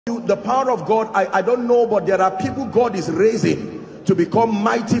The power of God, I don't know, but there are people God is raising to become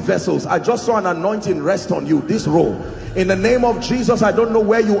mighty vessels. I just saw an anointing rest on you, this row. In the name of Jesus, I don't know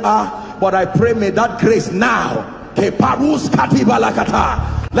where you are, but I pray may that grace now, let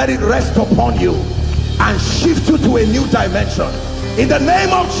it rest upon you and shift you to a new dimension. In the name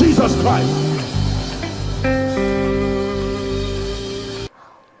of Jesus Christ.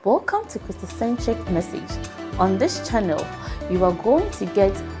 Welcome to Christocentric Message. On this channel, you are going to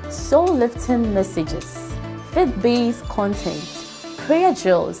get soul-lifting messages, faith-based content, prayer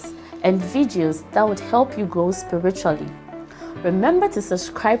drills, and videos that would help you grow spiritually. Remember to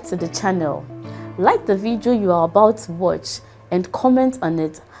subscribe to the channel, like the video you are about to watch, and comment on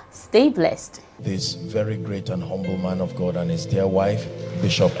it. Stay blessed. This very great and humble man of God and his dear wife,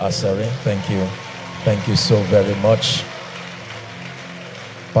 Bishop Asare. Thank you. Thank you so very much.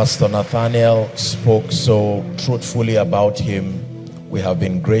 Pastor Nathaniel spoke so truthfully about him. We have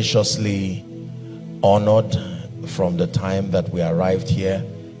been graciously honored from the time that we arrived here,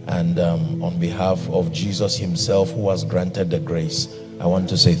 and on behalf of Jesus himself, who has granted the grace, I want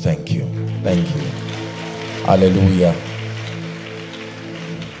to say thank you. Thank you. Hallelujah.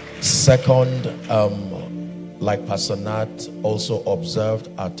 Second, like Pastor Nat also observed,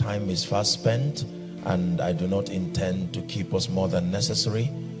 our time is fast spent, and I do not intend to keep us more than necessary.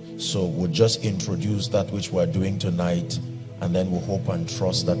 So we'll just introduce that which we're doing tonight, and then we'll hope and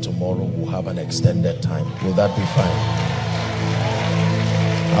trust that tomorrow we'll have an extended time. Will that be fine?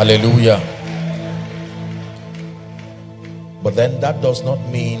 Hallelujah. But then that does not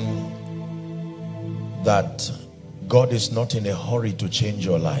mean that God is not in a hurry to change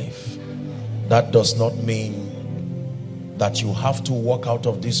your life. That does not mean that you have to walk out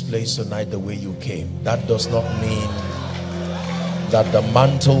of this place tonight the way you came. That does not mean that the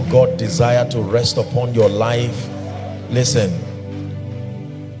mantle God desired to rest upon your life. Listen,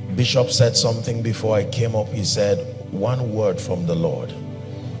 Bishop said something before I came up. He said, one word from the Lord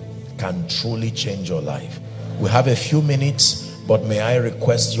can truly change your life. We have a few minutes, but may I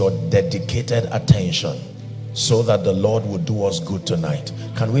request your dedicated attention so that the Lord will do us good tonight.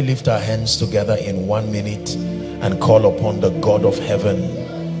 Can we lift our hands together in 1 minute and call upon the God of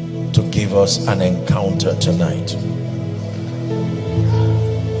heaven to give us an encounter tonight?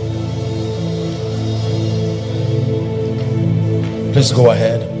 Please go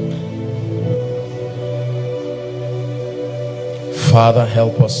ahead. Father,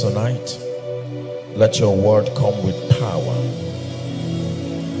 help us tonight. Let your word come with power.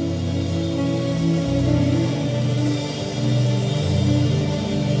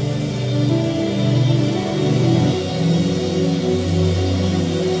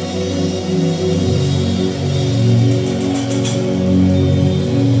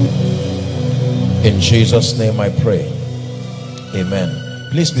 In Jesus' name I pray. Amen.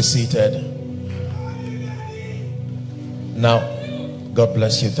 Please be seated. Now, God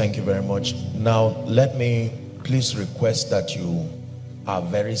bless you. Thank you very much. Now, let me please request that you are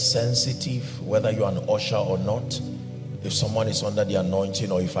very sensitive, whether you're an usher or not. If someone is under the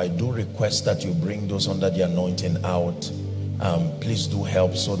anointing, or if I do request that you bring those under the anointing out, please do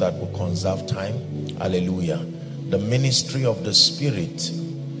help so that we conserve time. Hallelujah. The ministry of the Spirit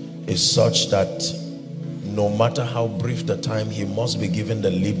is such that no matter how brief the time, he must be given the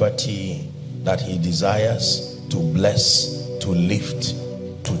liberty that he desires to bless, to lift,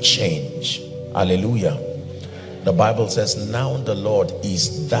 to change. Hallelujah. The Bible says, now the Lord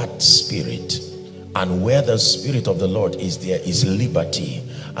is that Spirit, and where the Spirit of the Lord is, there is liberty.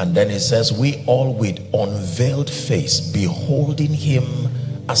 And then it says, we all with unveiled face, beholding him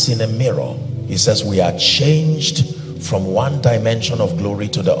as in a mirror. He says we are changed from one dimension of glory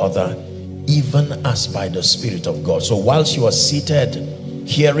to the other, even as by the Spirit of God. So whilst you are seated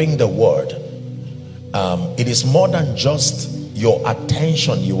hearing the word, it is more than just your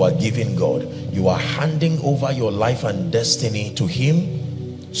attention you are giving God. You are handing over your life and destiny to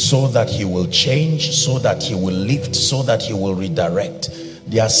him, so that he will change, so that he will lift, so that he will redirect.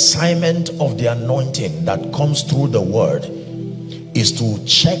 The assignment of the anointing that comes through the word is to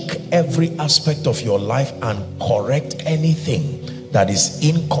check every aspect of your life and correct anything that is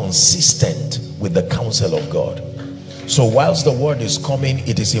inconsistent with the counsel of God. So whilst the word is coming,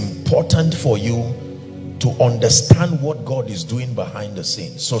 it is important for you to understand what God is doing behind the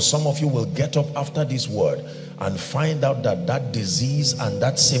scenes. So some of you will get up after this word and find out that that disease and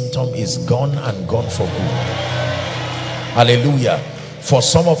that symptom is gone, and gone for good. Hallelujah. For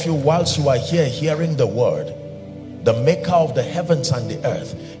some of you, whilst you are here hearing the word, the maker of the heavens and the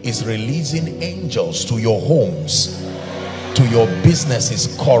earth is releasing angels to your homes, to your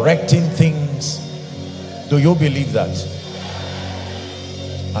businesses, correcting things. Do you believe that?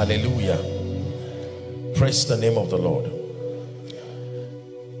 Hallelujah. Praise the name of the Lord.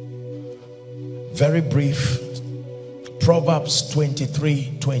 Very brief. Proverbs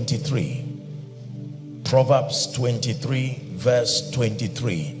 23:23. Proverbs 23 verse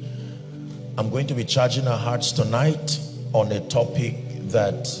 23. I'm going to be charging our hearts tonight on a topic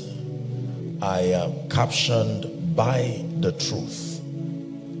that I captioned by the truth.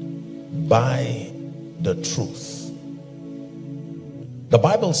 By the truth. The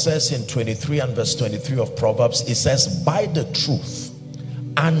Bible says in 23 and verse 23 of Proverbs, it says, buy the truth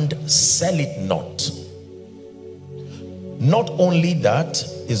and sell it not. Not only that,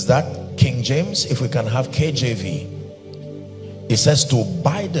 is that King James? If we can have KJV, it says to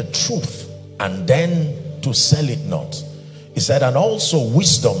buy the truth and then to sell it not. It said, and also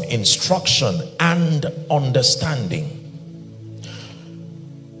wisdom, instruction, and understanding.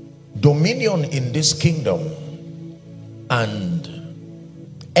 Dominion in this kingdom and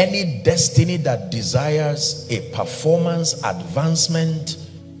any destiny that desires a performance, advancement,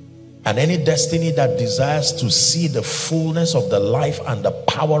 and any destiny that desires to see the fullness of the life and the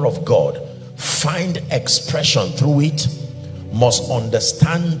power of God find expression through it, must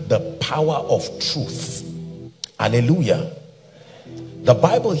understand the power of truth. Hallelujah. The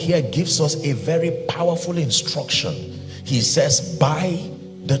Bible here gives us a very powerful instruction. He says, buy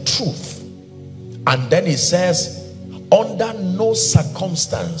the truth. And then he says, under no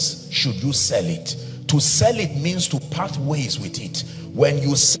circumstance should you sell it. To sell it means to part ways with it. When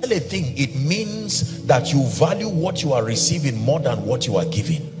you sell a thing, it means that you value what you are receiving more than what you are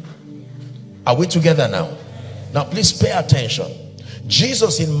giving. Are we together now? Now please pay attention.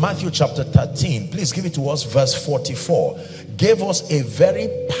 Jesus in Matthew chapter 13, please give it to us, verse 44, gave us a very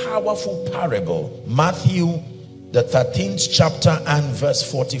powerful parable. Matthew the 13th chapter and verse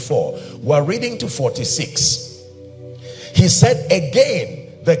 44. We're reading to 46. He said,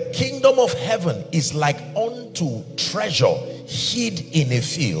 again, the kingdom of heaven is like unto treasure hid in a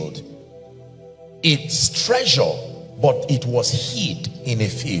field. It's treasure, but it was hid in a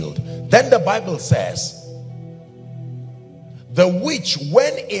field. Then the Bible says, the which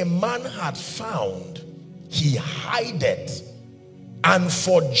when a man had found, he hideth, and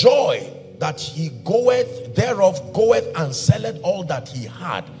for joy that he goeth thereof, goeth and selleth all that he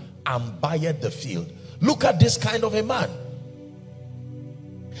had, and buyeth the field. Look at this kind of a man.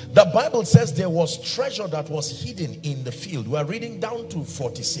 The Bible says there was treasure that was hidden in the field. We are reading down to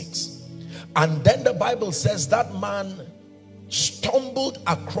 46. And then the Bible says that man stumbled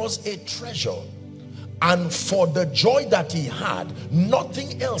across a treasure. And for the joy that he had,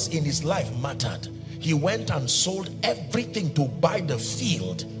 nothing else in his life mattered. He went and sold everything to buy the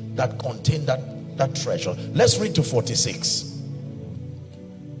field that contained that treasure. Let's read to 46.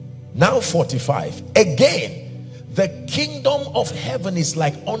 Now 45. Again, the kingdom of heaven is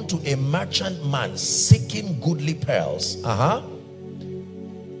like unto a merchant man seeking goodly pearls.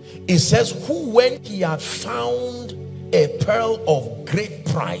 It says, who when he had found a pearl of great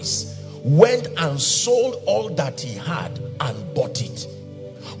price, went and sold all that he had and bought it.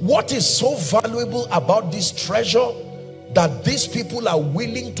 What is so valuable about this treasure that these people are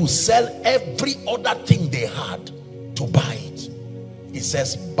willing to sell every other thing they had to buy it? It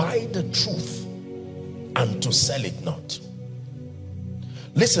says, buy the truth and to sell it not.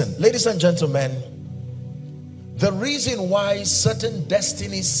 Listen, ladies and gentlemen, the reason why certain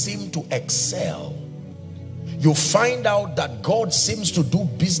destinies seem to excel, you find out that God seems to do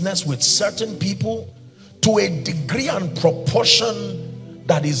business with certain people to a degree and proportion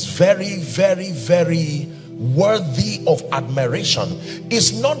that is very, very, very worthy of admiration.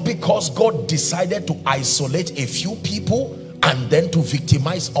 It's not because God decided to isolate a few people and then to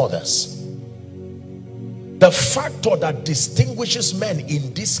victimize others. The factor that distinguishes men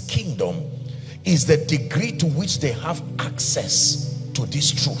in this kingdom is the degree to which they have access to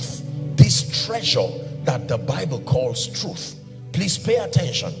this truth, this treasure that the Bible calls truth. Please pay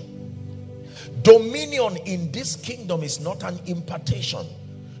attention. Dominion in this kingdom is not an impartation.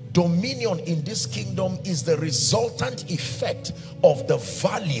 Dominion in this kingdom is the resultant effect of the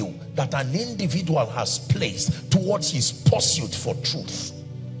value that an individual has placed towards his pursuit for truth.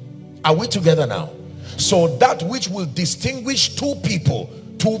 Are we together now? So that which will distinguish two people,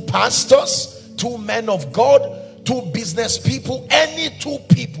 two pastors, two men of God, two business people, any two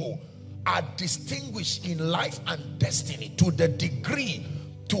people are distinguished in life and destiny to the degree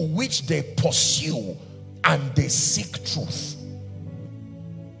to which they pursue and they seek truth.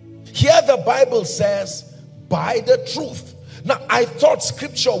 Here the Bible says, buy the truth. Now I thought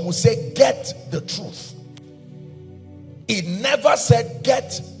scripture would say, get the truth. It never said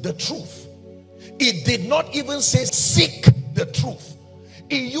get the truth. It did not even say seek the truth.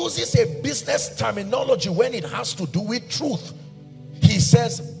 He uses a business terminology when it has to do with truth. He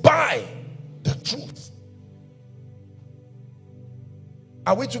says, buy the truth.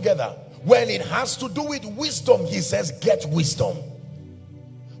 Are we together? When it has to do with wisdom, he says, get wisdom.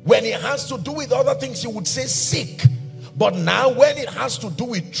 When it has to do with other things, he would say, seek. But now when it has to do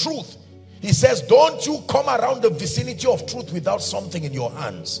with truth, he says, don't you come around the vicinity of truth without something in your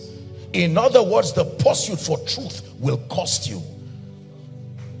hands. In other words, the pursuit for truth will cost you.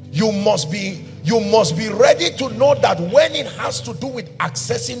 You must be ready to know that when it has to do with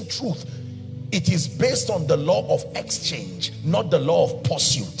accessing truth, it is based on the law of exchange, not the law of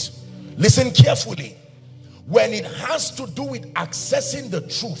pursuit. Listen carefully. When it has to do with accessing the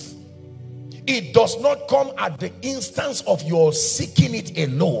truth, it does not come at the instance of your seeking it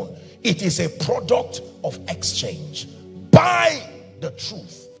alone. It is a product of exchange. Buy the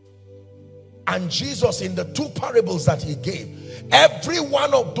truth. And Jesus, in the two parables that he gave, every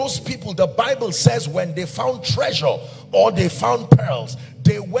one of those people, the Bible says, when they found treasure or they found pearls,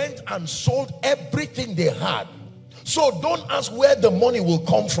 they went and sold everything they had. So don't ask where the money will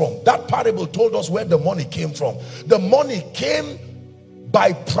come from. That parable told us where the money came from. The money came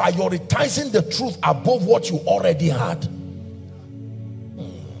by prioritizing the truth above what you already had.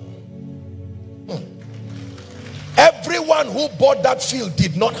 Everyone who bought that field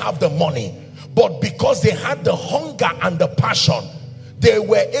did not have the money, but because they had the hunger and the passion, they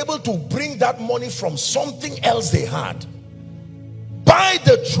were able to bring that money from something else they had. Buy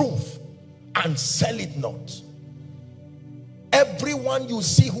the truth and sell it not. Everyone you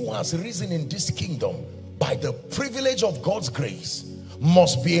see who has risen in this kingdom by the privilege of God's grace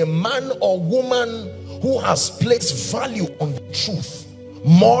must be a man or woman who has placed value on the truth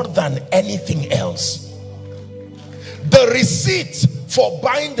more than anything else. The receipt for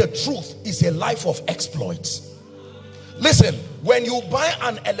buying the truth is a life of exploits. Listen, when you buy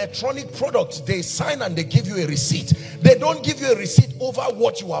an electronic product, they sign and they give you a receipt. They don't give you a receipt over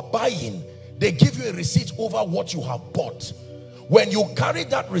what you are buying. They give you a receipt over what you have bought. When you carry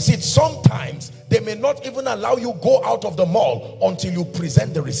that receipt, sometimes they may not even allow you go out of the mall until you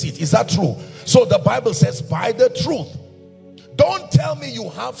present the receipt. Is that true? So the Bible says, buy the truth. Don't tell me you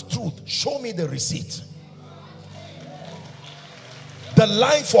have truth. Show me the receipt. The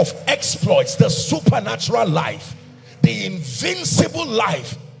life of exploits, the supernatural life, the invincible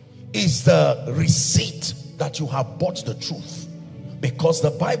life is the receipt that you have bought the truth. Because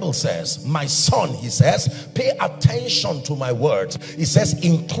the Bible says, my son, he says, pay attention to my words. He says,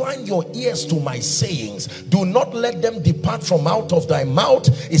 incline your ears to my sayings. Do not let them depart from out of thy mouth.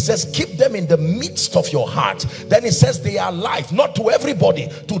 He says, keep them in the midst of your heart. Then he says, they are life, not to everybody,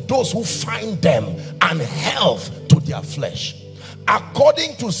 to those who find them, and health to their flesh.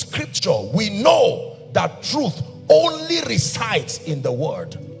 According to scripture, we know that truth only resides in the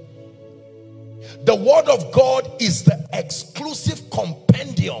word. The word of God is the exclusive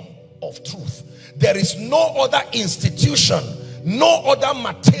compendium of truth. There is no other institution, no other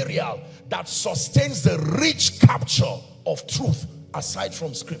material that sustains the rich capture of truth aside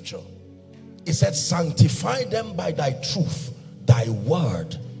from scripture. It said, sanctify them by thy truth. Thy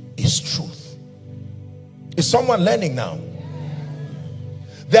word is truth. Is someone learning now?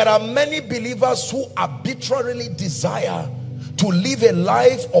 There are many believers who arbitrarily desire to live a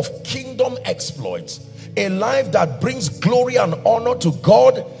life of kingdom exploits, a life that brings glory and honor to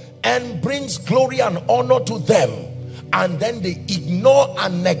God and brings glory and honor to them, and then they ignore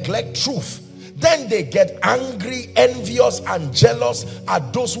and neglect truth. Then they get angry, envious, and jealous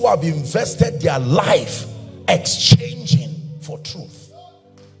at those who have invested their life exchanging for truth.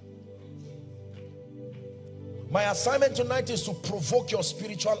 My assignment tonight is to provoke your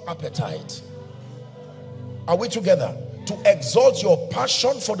spiritual appetite. Are we together? To exalt your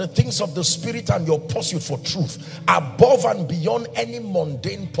passion for the things of the spirit and your pursuit for truth above and beyond any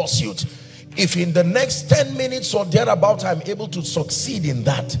mundane pursuit. If in the next 10 minutes or thereabout I'm able to succeed in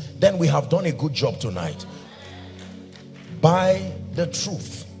that, then we have done a good job tonight. Buy the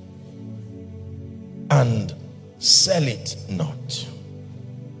truth and sell it not.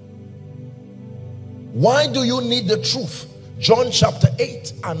 Why do you need the truth? John chapter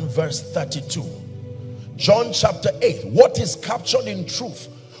 8 and verse 32. John chapter 8. What is captured in truth?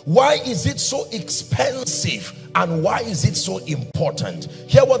 Why is it so expensive and why is it so important?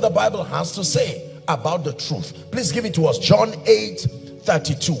 Hear what the Bible has to say about the truth. Please give it to us. John 8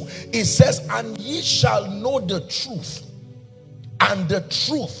 32. It says, and ye shall know the truth, and the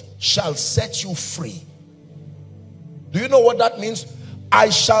truth shall set you free. Do you know what that means? I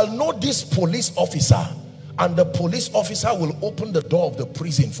shall know this police officer, and the police officer will open the door of the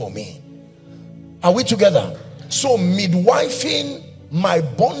prison for me. Are we together? So midwifing my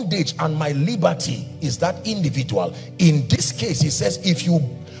bondage and my liberty is that individual. In this case, he says, if you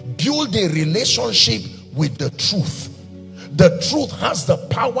build a relationship with the truth has the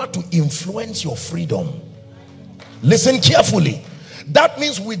power to influence your freedom. Listen carefully. That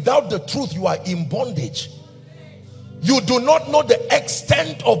means without the truth, you are in bondage. You do not know the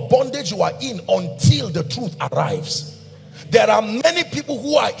extent of bondage you are in until the truth arrives. There are many people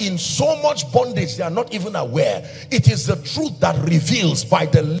who are in so much bondage they are not even aware. It is the truth that reveals by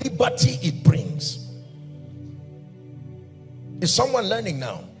the liberty it brings. Is someone learning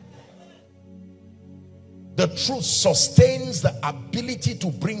now? The truth sustains the ability to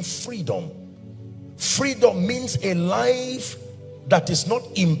bring freedom. Freedom means a life that is not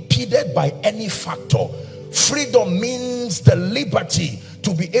impeded by any factor. Freedom means the liberty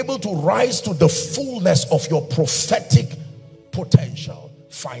to be able to rise to the fullness of your prophetic potential.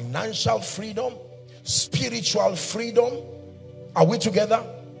 Financial freedom, spiritual freedom. Are we together?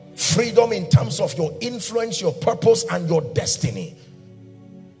 Freedom in terms of your influence, your purpose, and your destiny.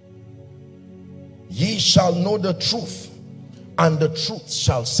 Ye shall know the truth, and the truth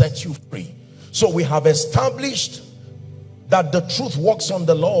shall set you free. So we have established that the truth works on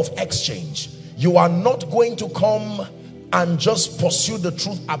the law of exchange. You are not going to come and just pursue the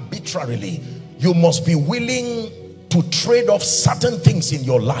truth arbitrarily. You must be willing to trade off certain things in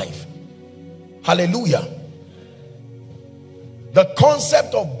your life. Hallelujah. The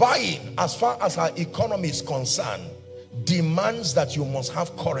concept of buying, as far as our economy is concerned, demands that you must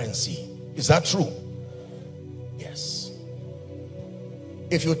have currency. Is that true? Yes.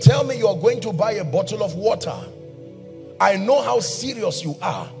 If you tell me you're going to buy a bottle of water, I know how serious you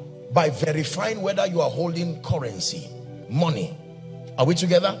are by verifying whether you are holding currency, money. Are we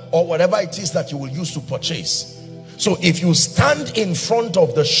together? Or whatever it is that you will use to purchase. So if you stand in front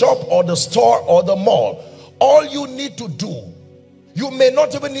of the shop or the store or the mall, all you need to do, you may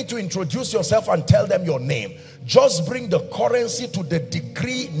not even need to introduce yourself and tell them your name. Just bring the currency to the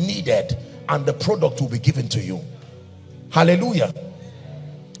degree needed and the product will be given to you. Hallelujah.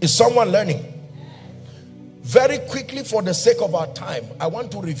 Is someone learning? Very quickly, for the sake of our time, I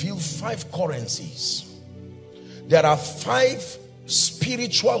want to review 5 currencies. There are 5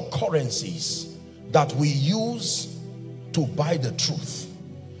 spiritual currencies that we use to buy the truth.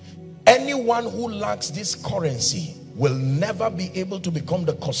 Anyone who lacks this currency will never be able to become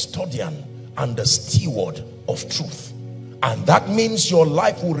the custodian and the steward of truth. And that means your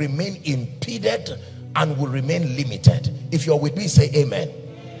life will remain impeded and will remain limited. If you're with me, say amen.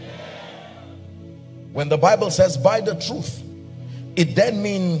 When the Bible says buy the truth, it then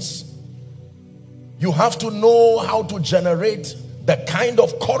means you have to know how to generate the kind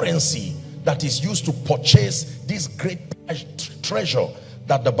of currency that is used to purchase this great treasure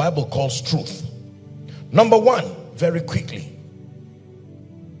that the Bible calls truth. Number 1, very quickly.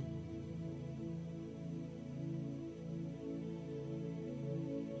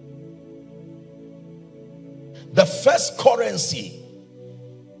 The first currency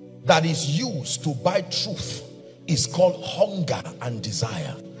that is used to buy truth is called hunger and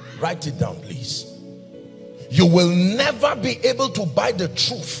desire. Write it down, please. You will never be able to buy the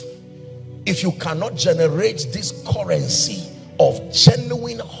truth if you cannot generate this currency of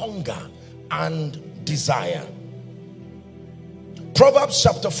genuine hunger and desire. Proverbs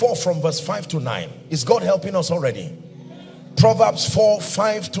chapter 4 from verse 5 to 9. Is God helping us already? Proverbs 4,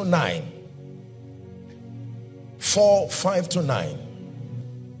 5 to 9. 4, 5 to 9.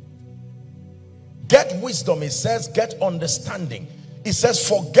 Get wisdom, it says, get understanding. It says,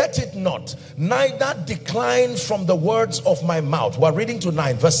 forget it not, neither decline from the words of my mouth. We're reading to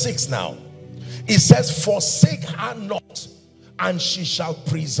 9, verse 6 now. It says, forsake her not, and she shall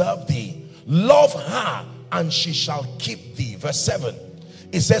preserve thee. Love her, and she shall keep thee. Verse 7.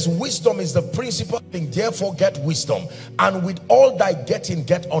 It says, wisdom is the principal thing, therefore get wisdom. And with all thy getting,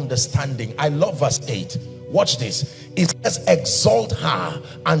 get understanding. I love verse 8. Watch this. It says, exalt her,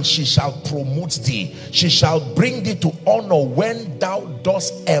 and she shall promote thee. She shall bring thee to honor when thou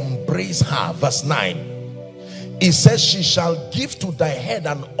dost embrace her. Verse 9. It says, she shall give to thy head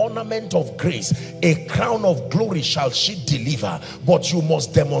an ornament of grace. A crown of glory shall she deliver. But you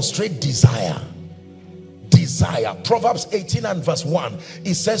must demonstrate desire. Desire. Proverbs 18 and verse 1.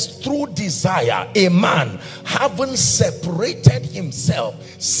 It says, through desire, a man, having separated himself,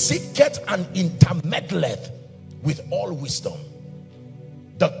 seeketh and intermeddleth with all wisdom.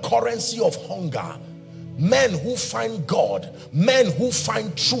 The currency of hunger. Men who find God, men who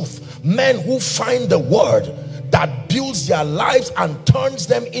find truth, men who find the word that builds their lives and turns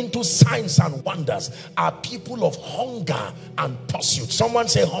them into signs and wonders are people of hunger and pursuit. Someone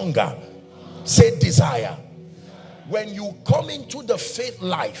say hunger. Say desire. when you come into the faith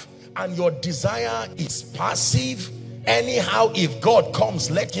life and your desire is passive, anyhow, if God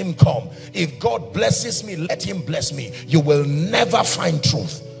comes, let him come. If God blesses me, let him bless me. You will never find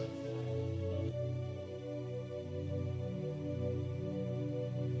truth.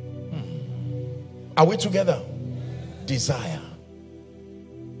 Are we together? Desire,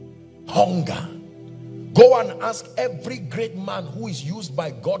 hunger. Go and ask every great man who is used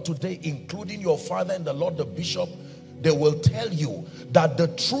by God today, including your father and the Lord, the bishop. They will tell you that the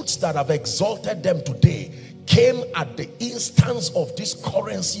truths that have exalted them today came at the instance of this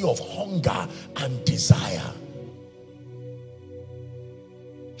currency of hunger and desire.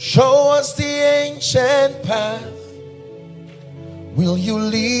 Show us the ancient path. Will you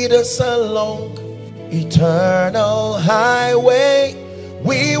lead us along eternal highway?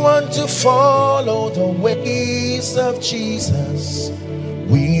 We want to follow the ways of Jesus.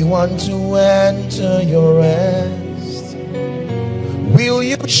 We want to enter your rest. Will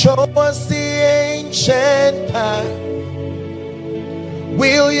you show us the ancient path?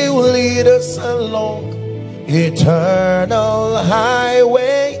 Will you lead us along eternal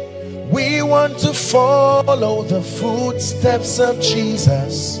highway? We want to follow the footsteps of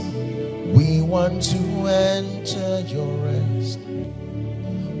Jesus. We want to enter your rest.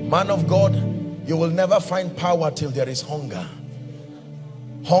 Man of God, you will never find power till there is hunger.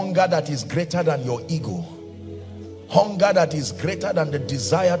 Hunger that is greater than your ego. Hunger that is greater than the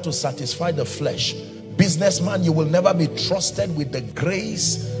desire to satisfy the flesh. Businessman, you will never be trusted with the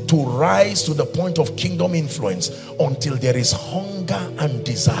grace to rise to the point of kingdom influence until there is hunger and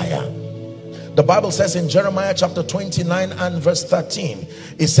desire. The Bible says in Jeremiah chapter 29 and verse 13,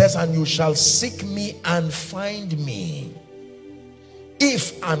 it says, and you shall seek me and find me,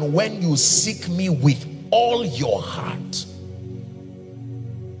 if and when you seek me with all your heart.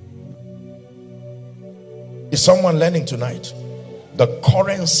 Is someone learning tonight? The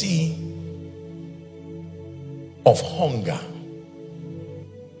currency of hunger,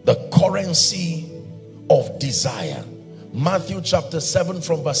 the currency of desire. Matthew chapter 7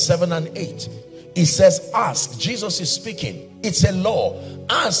 from verse 7 and 8. It says, ask. Jesus is speaking. It's a law.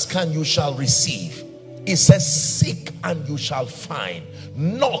 Ask and you shall receive. It says, seek and you shall find.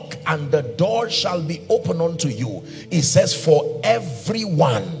 Knock and the door shall be opened unto you. It says, for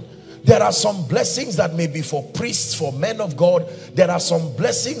everyone. There are some blessings that may be for priests, for men of God. There are some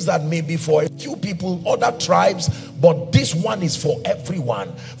blessings that may be for a few people, other tribes, but this one is for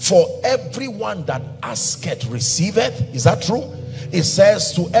everyone. For everyone that asketh, receiveth. Is that true? It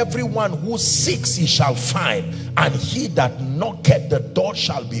says, to everyone who seeks, he shall find, and he that knocketh, the door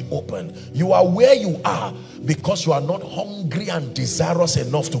shall be opened. You are where you are because you are not hungry and desirous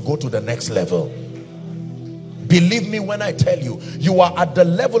enough to go to the next level. Believe me when I tell you, you are at the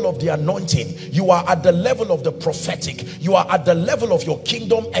level of the anointing. You are at the level of the prophetic. You are at the level of your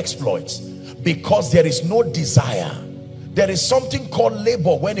kingdom exploits because there is no desire. There is something called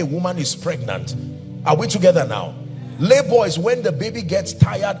labor when a woman is pregnant. Are we together now? Labor is when the baby gets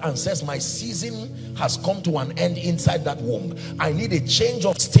tired and says, my season has come to an end inside that womb. I need a change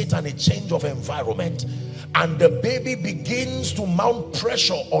of state and a change of environment. And the baby begins to mount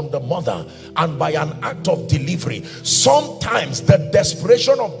pressure on the mother, and by an act of delivery, sometimes the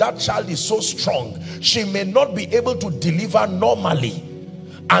desperation of that child is so strong, she may not be able to deliver normally,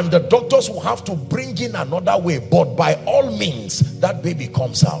 and the doctors will have to bring in another way, but by all means that baby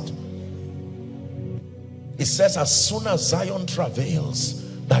comes out. It says, as soon as Zion travails,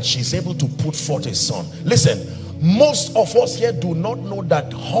 that she's able to put forth a son. Listen, most of us here do not know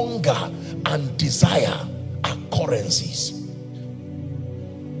that hunger and desire are currencies.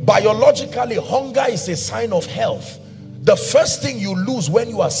 Biologically, hunger is a sign of health. The first thing you lose when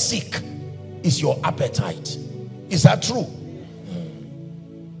you are sick is your appetite. Is that true?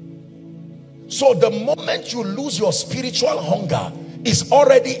 So the moment you lose your spiritual hunger is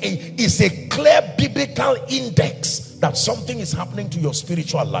already a clear biblical index that something is happening to your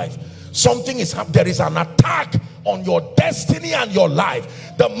spiritual life. Something is happening. There is an attack on your destiny and your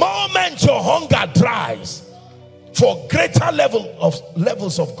life. The moment your hunger dries for greater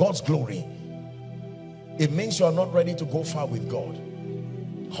levels of God's glory, it means you are not ready to go far with God.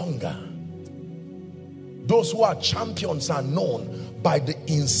 Hunger. Those who are champions are known by the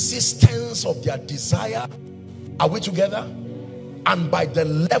insistence of their desire. Are we together? And by the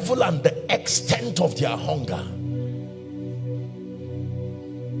level and the extent of their hunger.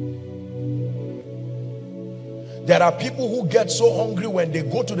 There are people who get so hungry when they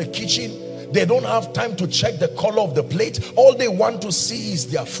go to the kitchen, They don't have time to check the color of the plate. All they want to see is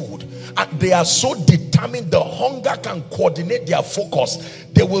their food. And they are so determined, the hunger can coordinate their focus.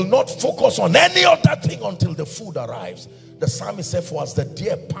 They will not focus on any other thing until the food arrives. The psalmist said, for as the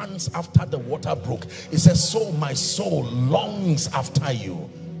deer pants after the water brook, he says, so my soul longs after you.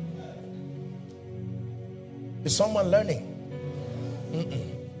 Is someone learning?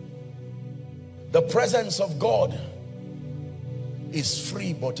 The presence of God is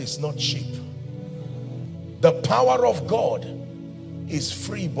free, but it's not cheap. The power of God is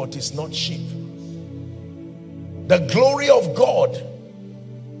free, but it's not cheap. The glory of God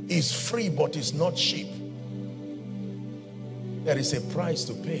is free, but it's not cheap. There is a price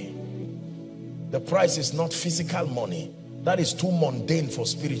to pay. The price is not physical money. That is too mundane for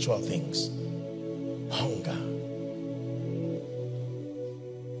spiritual things. Hunger.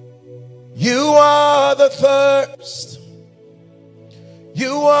 You are the thirst.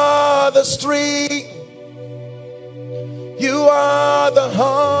 You are the stream. You are the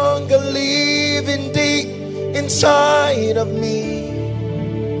hunger living deep inside of me.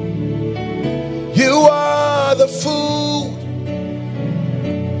 You are the food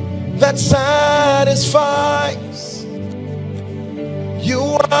that satisfies.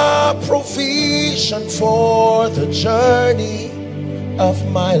 You are provision for the journey of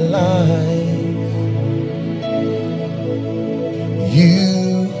my life.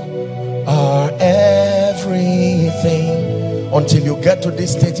 You are everything. Until you get to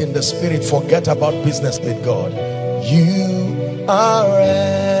this state in the spirit, forget about business with God. You are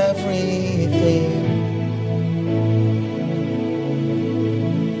everything.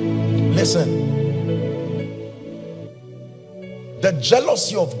 Listen. The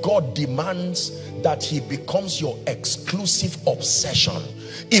jealousy of God demands that he becomes your exclusive obsession.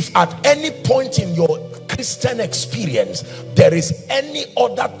 If at any point in your Christian experience there is any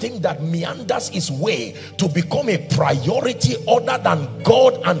other thing that meanders its way to become a priority other than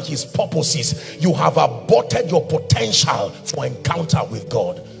God and his purposes, you have aborted your potential for encounter with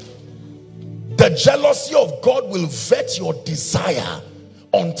God. The jealousy of God will vet your desire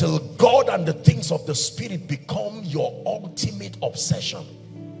until God and the things of the spirit become your ultimate obsession.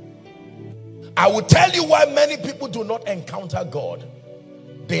 I will tell you why many people do not encounter God.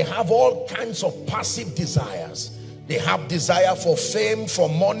 They have all kinds of passive desires. They have desire for fame, for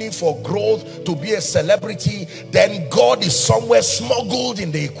money, for growth, to be a celebrity. Then God is somewhere smuggled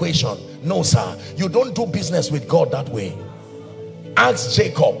in the equation. No, sir, you don't do business with God that way. Ask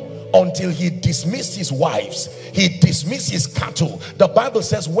Jacob. Until he dismissed his wives, he dismissed his cattle. The Bible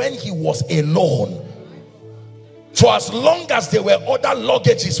says when he was alone, for as long as there were other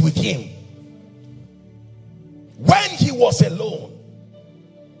luggages with him, when he was alone,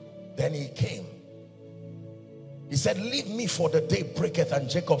 then he came. He said, leave me, for the day breaketh. And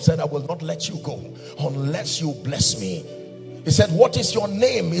Jacob said, I will not let you go unless you bless me. He said, what is your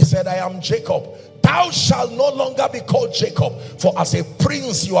name? He said, I am Jacob. Thou shalt no longer be called Jacob, for as a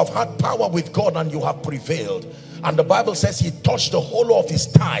prince you have had power with God and you have prevailed. And the Bible says he touched the hollow of his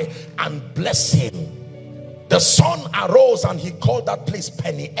thigh and blessed him. The sun arose and he called that place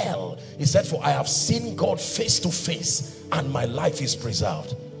Peniel. He said, for I have seen God face to face and my life is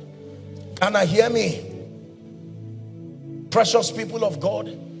preserved. Can I hear me? Precious people of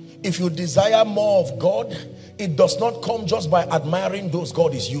God, if you desire more of God, it does not come just by admiring those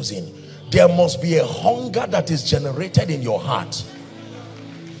God is using. There must be a hunger that is generated in your heart.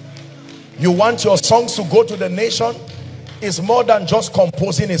 You want your songs to go to the nation? It's more than just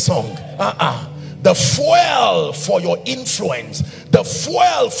composing a song. The fuel for your influence, the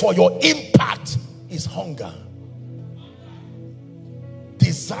fuel for your impact is hunger.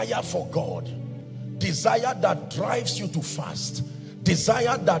 Desire for God. Desire that drives you to fast.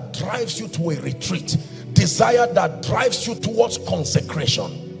 Desire that drives you to a retreat. Desire that drives you towards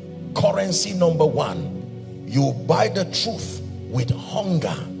consecration. Currency number one, you buy the truth with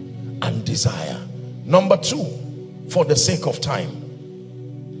hunger and desire. Number two, for the sake of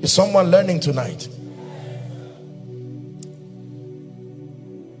time, is someone learning tonight?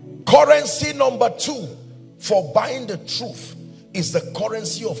 Currency number two for buying the truth is the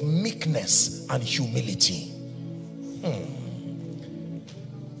currency of meekness and humility.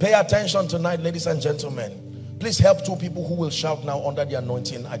 Pay attention tonight, ladies and gentlemen. Please help two people who will shout now under the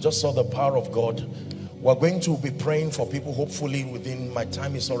anointing. I just saw the power of God. We're going to be praying for people, hopefully within, my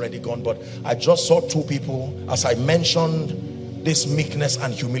time is already gone, but I just saw two people. As I mentioned this meekness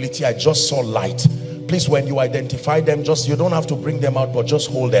and humility, I just saw light. Please, when you identify them, just, you don't have to bring them out, but just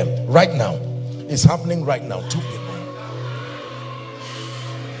hold them right now. It's happening right now. Two people.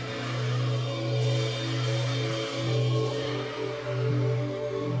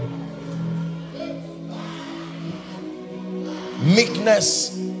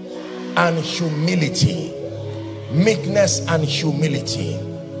 Meekness and humility. Meekness and humility.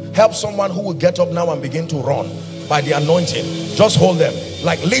 Help someone who will get up now and begin to run by the anointing. Just hold them.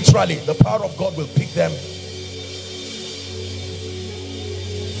 Like literally, the power of God will pick them.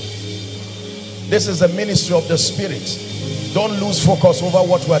 This is the ministry of the Spirit. Don't lose focus over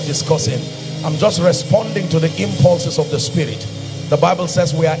what we are discussing. I'm just responding to the impulses of the Spirit. The Bible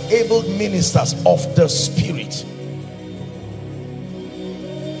says we are able ministers of the Spirit.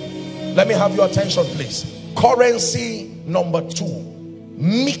 Let me have your attention, please. Currency number 2,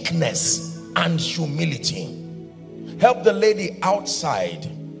 meekness and humility. Help the lady outside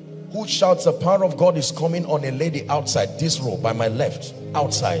who shouts, the power of God is coming on a lady outside this row by my left,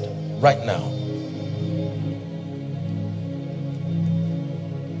 outside right now.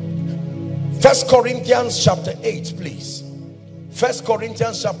 First Corinthians chapter 8, please. First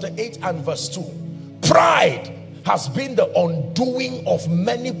Corinthians chapter 8 and verse 2. Pride has been the undoing of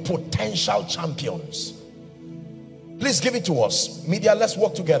many potential champions. Please give it to us. Media, let's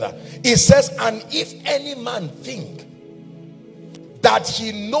work together. It says, and if any man think that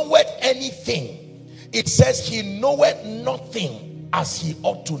he knoweth anything, it says he knoweth nothing as he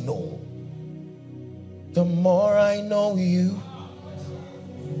ought to know. The more I know you,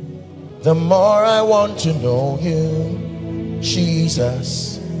 the more I want to know you,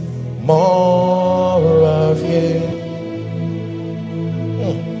 Jesus, more of you.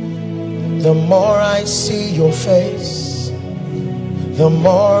 The more I see your face, the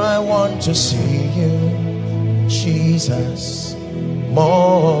more I want to see you, Jesus,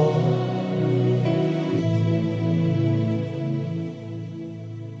 more.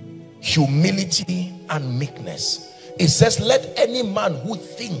 Humility and meekness. It says, let any man who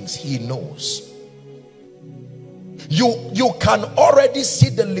thinks he knows. You can already see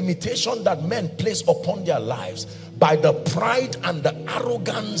the limitation that men place upon their lives by the pride and the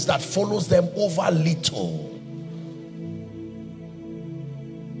arrogance that follows them over little.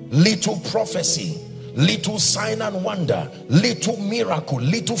 Little prophecy, little sign and wonder, little miracle,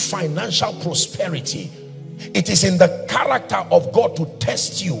 little financial prosperity. It is in the character of God to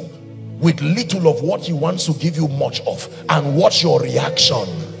test you with little of what he wants to give you much of. And watch your reaction.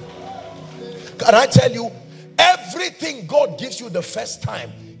 Can I tell you, everything God gives you the first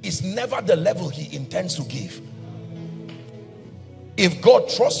time is never the level he intends to give. If God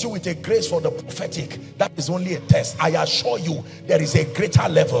trusts you with a grace for the prophetic, that is only a test. I assure you there is a greater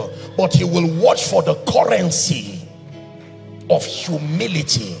level, but he will watch for the currency of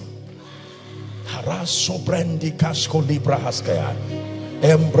humility. I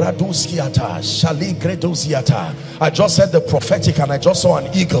just said the prophetic and I just saw an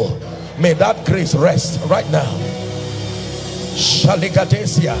eagle. May that grace rest right now.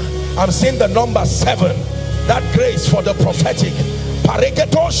 I'm seeing the number 7. That grace for the prophetic. Let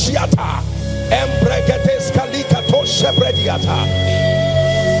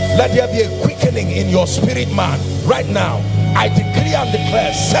there be a quickening in your spirit, man. Right now, I decree and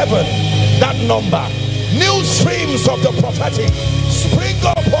declare 7, that number. New streams of the prophetic spring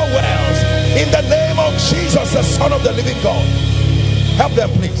up, oh wells, in the name of Jesus, the Son of the living God. Help them,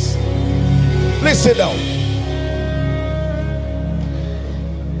 please. Please sit down.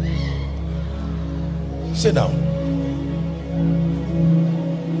 Sit down.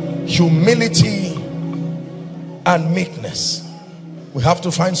 Humility and meekness. We have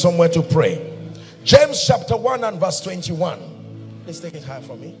to find somewhere to pray. James chapter 1 and verse 21. Please take it high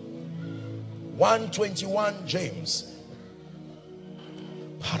for me. 1:21, James.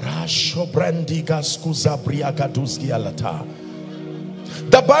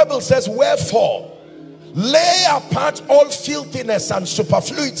 The Bible says, wherefore lay apart all filthiness and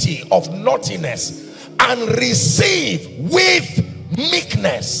superfluity of naughtiness, and receive with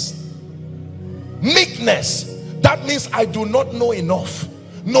meekness. Meekness, that means I do not know enough.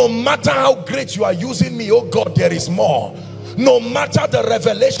 No matter how great you are using me, oh God, there is more. No matter the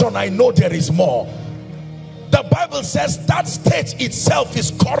revelation, I know there is more. The Bible says that state itself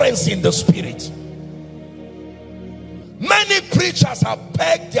is currency in the spirit. Many preachers have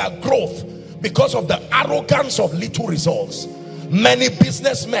pegged their growth because of the arrogance of little results. Many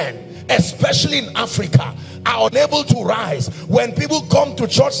businessmen, especially in Africa, are unable to rise. When people come to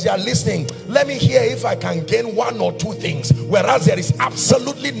church, they are listening. Let me hear if I can gain 1 or 2 things, whereas there is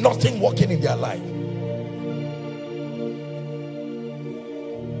absolutely nothing working in their life.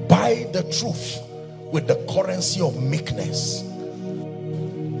 Buy the truth with the currency of meekness.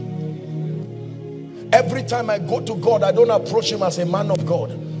 Every time I go to God, I don't approach him as a man of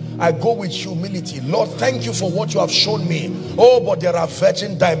God. I go with humility. Lord, thank you for what you have shown me. Oh, but there are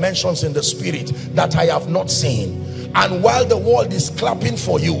virgin dimensions in the spirit that I have not seen. And while the world is clapping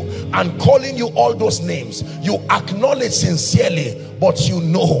for you and calling you all those names, you acknowledge sincerely, but you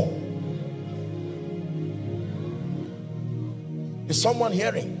know. Is someone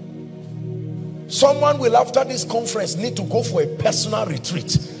hearing? Someone will, after this conference, need to go for a personal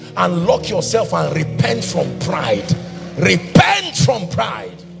retreat and lock yourself and repent from pride. Repent from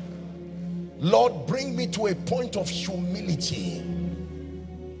pride. Lord, bring me to a point of humility.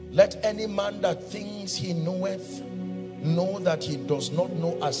 Let any man that thinks he knoweth know that he does not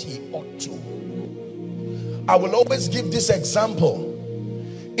know as he ought to. I will always give this example.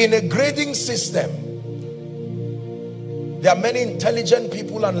 In a grading system, there are many intelligent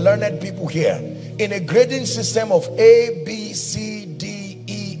people and learned people here. In a grading system of A, B, C, D,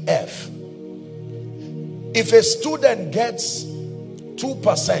 E, F, if a student gets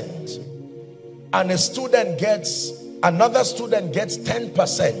 2% and another student gets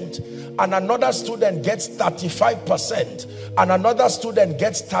 10%, and another student gets 35%, and another student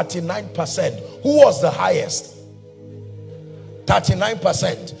gets 39%, who was the highest?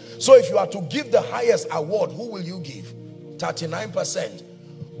 39%. So if you are to give the highest award, who will you give? 39%.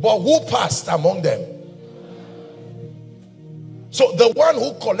 But who passed among them? So the one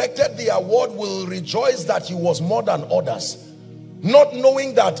who collected the award will rejoice that he was more than others, not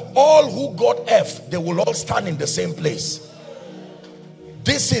knowing that all who got F, they will all stand in the same place.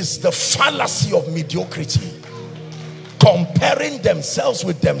 This is the fallacy of mediocrity. Comparing themselves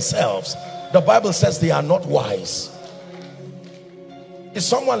with themselves. The Bible says they are not wise. Is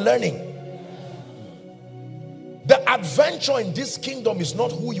someone learning? The adventure in this kingdom is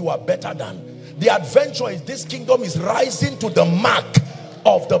not who you are better than. The adventure in this kingdom is rising to the mark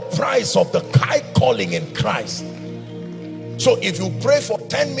of the price of the high calling in Christ. So if you pray for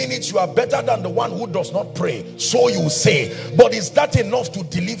 10 minutes, you are better than the one who does not pray. So you say. But is that enough to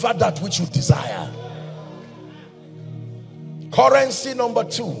deliver that which you desire? Currency number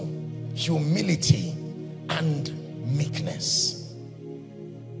 2, humility and meekness.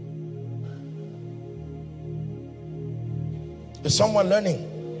 Is someone learning?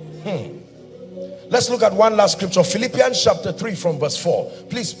 Let's look at one last scripture. Philippians chapter 3 from verse 4.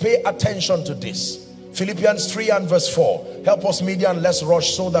 Please pay attention to this. Philippians 3 and verse 4. Help us, media, and let's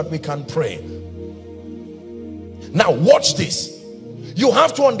rush so that we can pray. Now watch this. You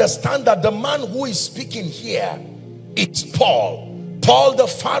have to understand that the man who is speaking here, it's Paul. Paul the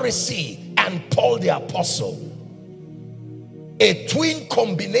Pharisee and Paul the Apostle. A twin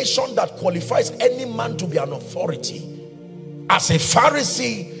combination that qualifies any man to be an authority. As a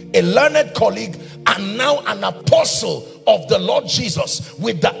Pharisee, a learned colleague, and now an apostle of the Lord Jesus,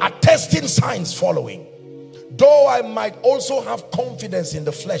 with the attesting signs following. Though I might also have confidence in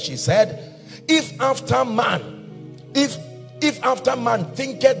the flesh, he said, if after man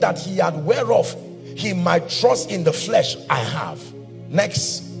thinketh that he had whereof he might trust in the flesh, I have.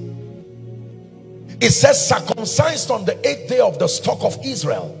 Next. It says, circumcised on the 8th day of the stock of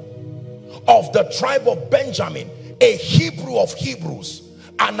Israel, of the tribe of Benjamin, a Hebrew of Hebrews,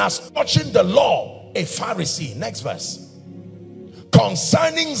 and as touching the law, a Pharisee. Next verse.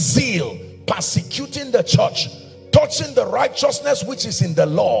 Concerning zeal, persecuting the church, touching the righteousness which is in the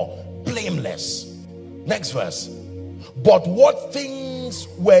law, blameless. Next verse. But what things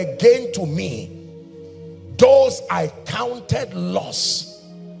were gained to me, those I counted loss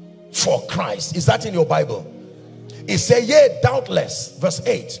for Christ. Is that in your Bible? It says, yea, doubtless. Verse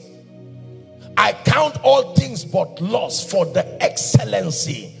 8. I count all things but loss for the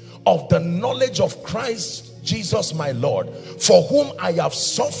excellency of the knowledge of Christ Jesus my Lord, for whom I have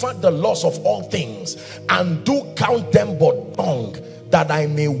suffered the loss of all things, and do count them but dung, that I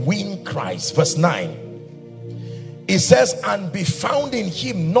may win Christ. Verse 9. It says, and be found in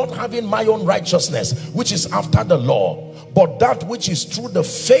him, not having my own righteousness, which is after the law, but that which is through the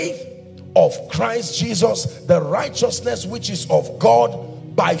faith of Christ Jesus, the righteousness which is of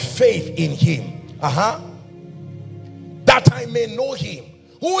God by faith in him. That I may know him.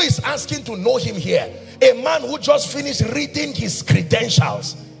 Who is asking to know him here? A man who just finished reading his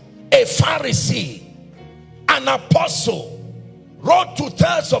credentials. A Pharisee, an apostle, wrote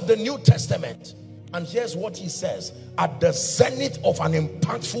 2/3 of the New Testament. And here's what he says: at the zenith of an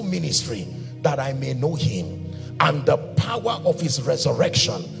impactful ministry, that I may know him and the power of his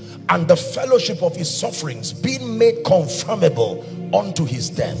resurrection and the fellowship of his sufferings, being made conformable unto his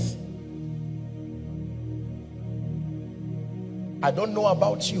death. I don't know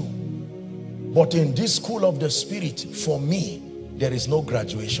about you, but in this school of the Spirit, for me, there is no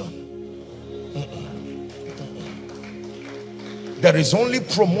graduation. There is only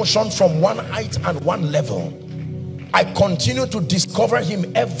promotion from one height and one level. I continue to discover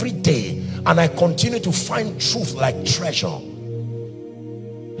him every day, and I continue to find truth like treasure.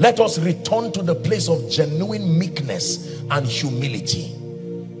 Let us return to the place of genuine meekness and humility.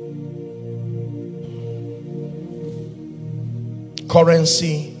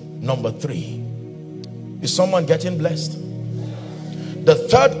 Currency number 3. Is someone getting blessed? The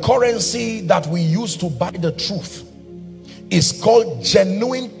third currency that we use to buy the truth is called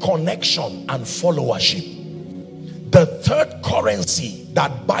genuine connection and followership. The third currency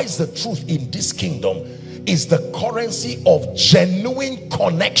that buys the truth in this kingdom is the currency of genuine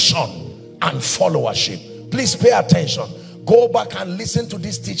connection and followership. Please pay attention. Go back and listen to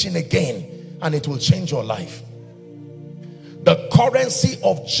this teaching again, and it will change your life. The currency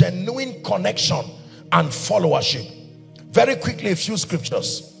of genuine connection and followership. Very quickly, a few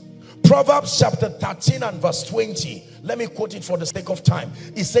scriptures. Proverbs chapter 13 and verse 20. Let me quote it for the sake of time.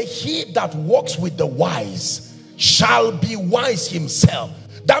 It says, he that walks with the wise shall be wise himself.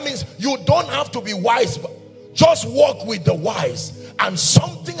 That means you don't have to be wise, but just walk with the wise, and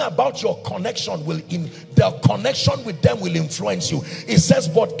something about your connection will, the connection with them will influence you. It says,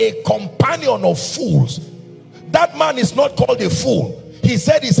 but a companion of fools, that man is not called a fool. He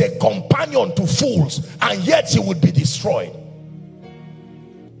said he's a companion to fools, and yet he would be destroyed.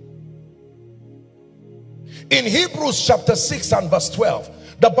 In Hebrews chapter 6 and verse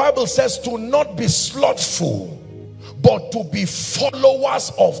 12, the Bible says to not be slothful, but to be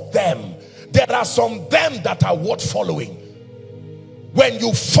followers of them. There are some them that are worth following. When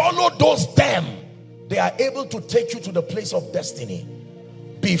you follow those them, they are able to take you to the place of destiny.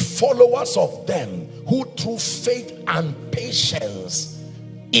 Be followers of them who through faith and patience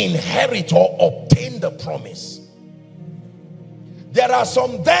inherit or obtain the promise. There are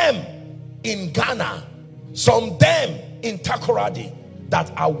some them in Ghana, some them in Takoradi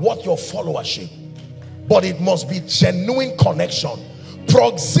that are worth your followership. But it must be genuine connection.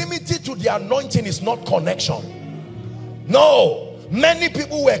 Proximity to the anointing is not connection. No, many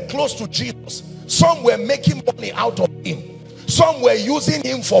people were close to Jesus. Some were making money out of him. Some were using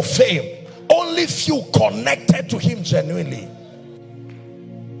him for fame. Only few connected to him genuinely.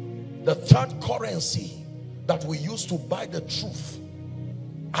 The third currency that we use to buy the truth,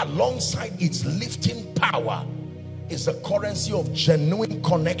 alongside its lifting power, is the currency of genuine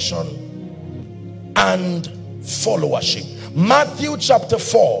connection and followership. Matthew chapter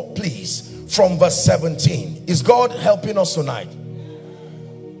 4, please, from verse 17. Is God helping us tonight?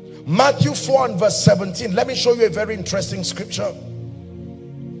 Matthew 4 and verse 17. Let me show you a very interesting scripture.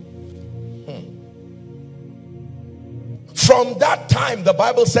 From that time, the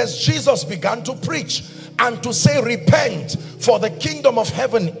Bible says, Jesus began to preach and to say, repent, for the kingdom of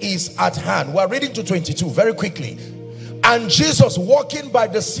heaven is at hand. We're reading to 22 very quickly. And Jesus, walking by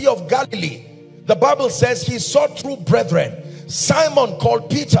the Sea of Galilee, the Bible says he saw two brethren, Simon called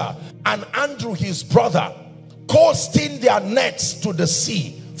Peter and Andrew his brother, casting their nets to the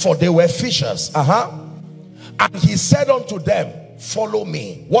sea, for they were fishers. And he said unto them, follow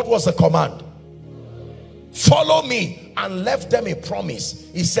me. What was the command? Follow me. And left them a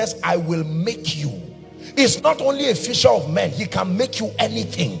promise. He says, I will make you. It's not only a fisher of men, he can make you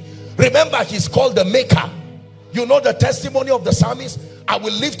anything. Remember, he's called the maker. You know the testimony of the psalmist, I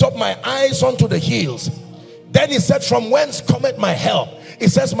will lift up my eyes unto the hills. Then he said, from whence cometh my help? He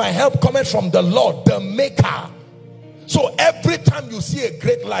says, my help cometh from the Lord, the maker. So every time you see a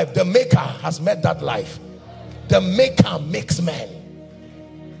great life, the maker has made that life. The maker makes men.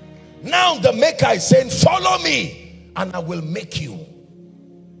 Now the maker is saying, follow me and I will make you.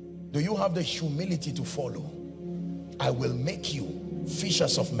 Do you have the humility to follow? I will make you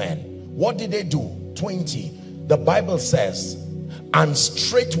fishers of men. What did they do? 20. The Bible says, and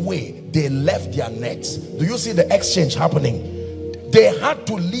straightway they left their nets. Do you see the exchange happening? They had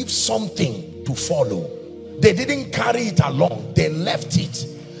to leave something to follow. They didn't carry it along. They left it.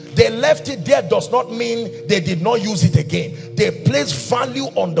 They left it there does not mean they did not use it again. They placed value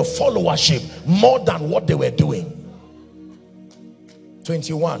on the followership more than what they were doing.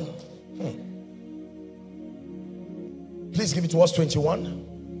 21. Please give it to us, 21.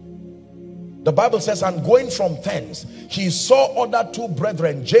 The Bible says, and going from thence, he saw other two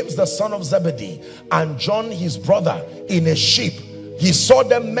brethren, James the son of Zebedee, and John his brother, in a ship. He saw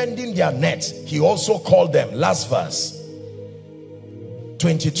them mending their nets. He also called them. Last verse.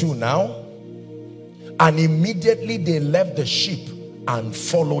 22 now. And immediately they left the ship and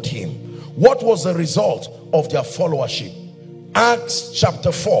followed him. What was the result of their followership? Acts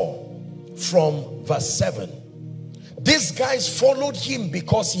chapter 4 from verse 7. These guys followed him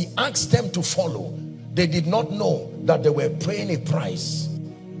because he asked them to follow. They did not know that they were paying a price.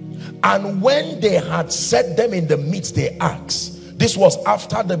 And when they had set them in the midst, they asked, this was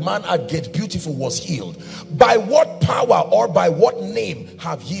after the man at Gate Beautiful was healed, by what power or by what name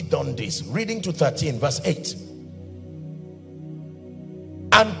have ye done this? Reading to 13 verse 8.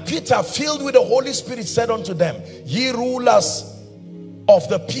 And Peter, filled with the Holy Spirit, said unto them, ye rulers of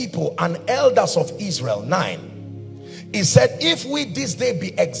the people and elders of Israel. 9. He said, if we this day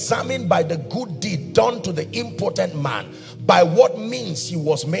be examined by the good deed done to the impotent man, by what means he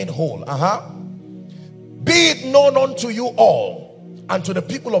was made whole, be it known unto you all and to the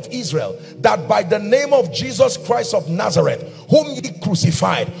people of Israel, that by the name of Jesus Christ of Nazareth, whom ye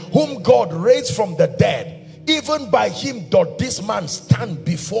crucified, whom God raised from the dead, even by him doth this man stand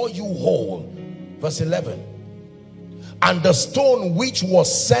before you whole. Verse 11. And the stone which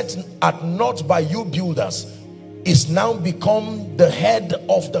was set at naught by you builders is now become the head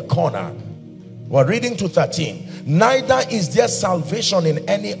of the corner. We're reading to 13. Neither is there salvation in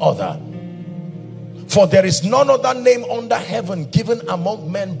any other, for there is none other name under heaven given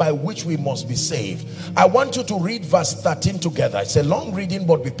among men by which we must be saved. I want you to read verse 13 together. It's a long reading,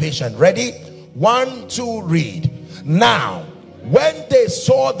 but be patient. Ready? 1, 2, read. Now, when they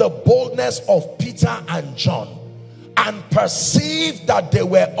saw the boldness of Peter and John, and perceived that they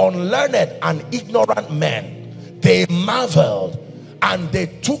were unlearned and ignorant men, they marveled, and they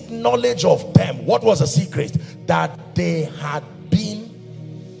took knowledge of them. What was the secret? That they had been.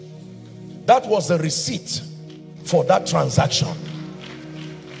 That was the receipt for that transaction.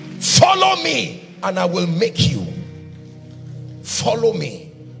 Follow me and I will make you. Follow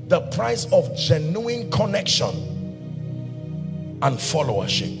me. The price of genuine connection and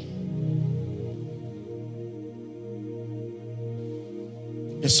followership.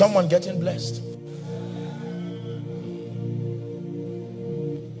 Is someone getting blessed?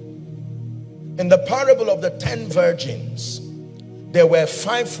 In the parable of the 10 virgins, there were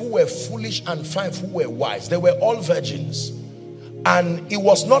 5 who were foolish and 5 who were wise. They were all virgins. And it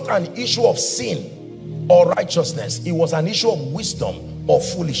was not an issue of sin or righteousness. It was an issue of wisdom or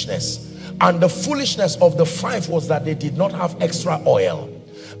foolishness. And the foolishness of the 5 was that they did not have extra oil.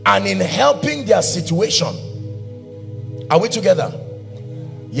 And in helping their situation, are we together?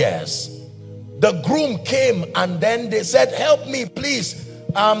 Yes. The groom came and then they said, help me please.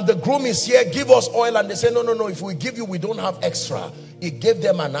 The groom is here, give us oil. And they said, no, if we give you, we don't have extra. He gave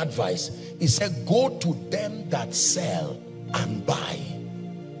them an advice. He said, go to them that sell and buy.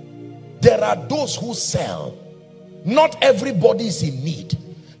 There are those who sell. Not everybody is in need.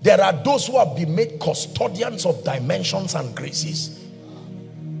 There are those who have been made custodians of dimensions and graces.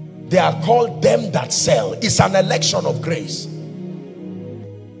 They are called them that sell. It's an election of grace.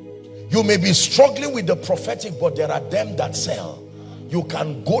 You may be struggling with the prophetic, but there are them that sell. You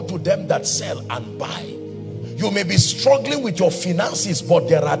can go to them that sell and buy. You may be struggling with your finances, but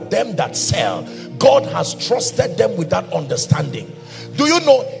there are them that sell. God has trusted them with that understanding. Do you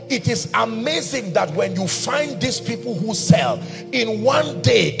know, it is amazing that when you find these people who sell, in one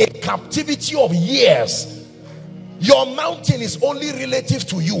day, a captivity of years, your mountain is only relative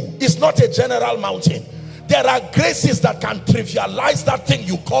to you. It's not a general mountain. There are graces that can trivialize that thing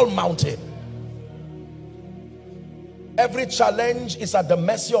you call mountain. Every challenge is at the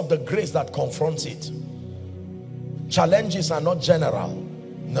mercy of the grace that confronts it. Challenges are not general.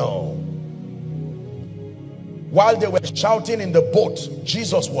 No. While they were shouting in the boat,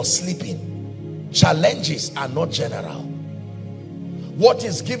 Jesus was sleeping. Challenges are not general. What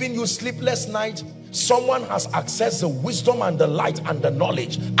is giving you sleepless night? Someone has accessed the wisdom and the light and the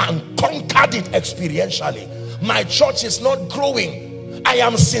knowledge and conquered it experientially. My church is not growing. I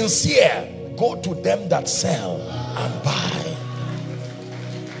am sincere. Go to them that sell and buy.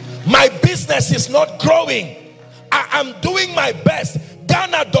 My business is not growing. I am doing my best.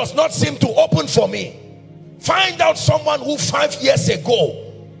 Ghana does not seem to open for me. Find out someone who 5 years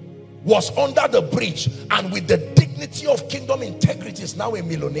ago was under the bridge and with the dignity of kingdom integrity is now a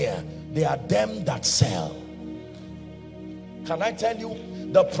millionaire. They are them that sell. Can I tell you,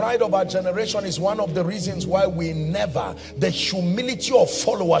 the pride of our generation is one of the reasons why we never, the humility of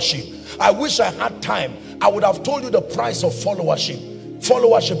followership. I wish I had time. I would have told you the price of followership.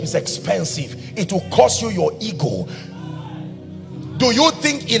 Followership is expensive. It will cost you your ego. Do you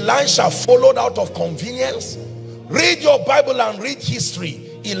think Elisha followed out of convenience? Read your Bible and read history.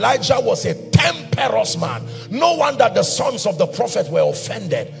 Elijah was a temperous man. No wonder the sons of the prophet were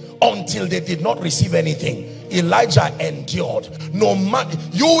offended until they did not receive anything. Elijah endured. No matter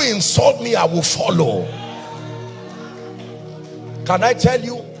you insult me, I will follow. Can I tell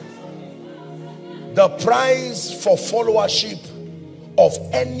you, the price for followership of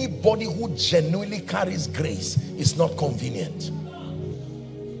anybody who genuinely carries grace is not convenient.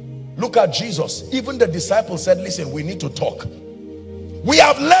 Look at Jesus. Even the disciples said, listen, we need to talk. We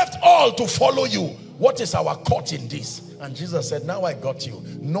have left all to follow you. What is our court in this? And Jesus said, now I got you.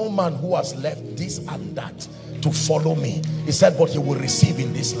 No man who has left this and that to follow me, he said, but he will receive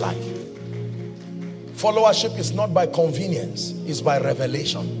in this life. Followership is not by convenience, it's by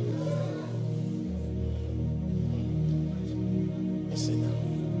revelation.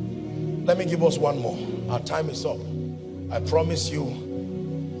 Let me give us one more. Our time is up. I promise you.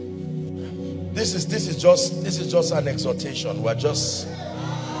 This is just an exhortation. We're just.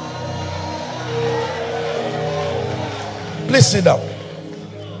 Please sit down.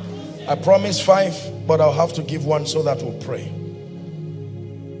 I promise 5, but I'll have to give one so that we'll pray.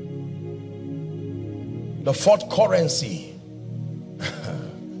 The fourth currency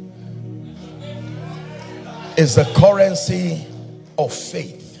is the currency of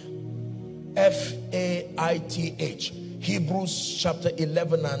faith. F-A-I-T-H. Hebrews chapter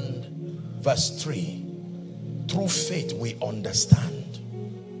 11 and verse 3. Through faith we understand.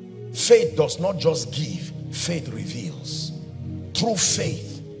 Faith does not just give, faith reveals. Through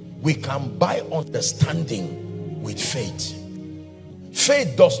faith we can buy understanding with faith.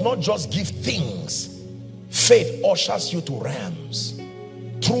 Faith does not just give things, faith ushers you to realms.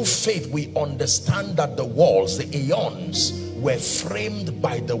 Through faith we understand that the walls, the aeons, were framed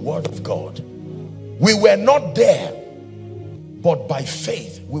by the word of God. We were not there, but by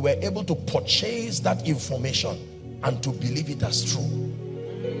faith we were able to purchase that information and to believe it as true.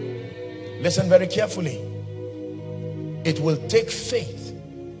 Listen very carefully. It will take faith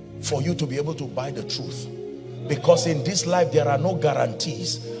for you to be able to buy the truth, because in this life there are no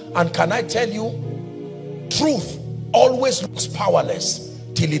guarantees. And can I tell you, truth always looks powerless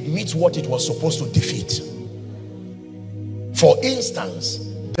till it meets what it was supposed to defeat. For instance,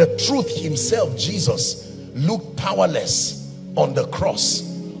 the truth himself, Jesus, looked powerless on the cross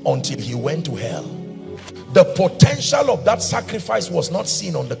until he went to hell. The potential of that sacrifice was not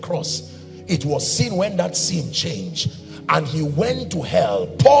seen on the cross. It was seen when that scene changed and he went to hell.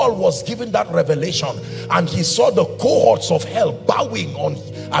 Paul was given that revelation and he saw the cohorts of hell bowing on,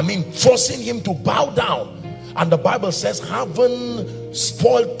 forcing him to bow down. And the Bible says, having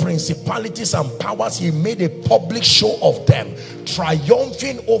spoiled principalities and powers, he made a public show of them,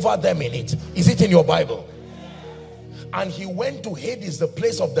 triumphing over them in it. Is it in your Bible? And he went to Hades, the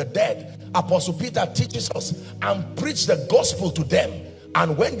place of the dead. Apostle Peter teaches us, and preached the gospel to them.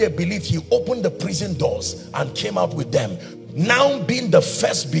 And when they believed, he opened the prison doors and came out with them. Now being the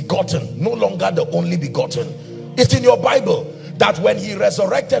first begotten, no longer the only begotten. It's in your Bible that when he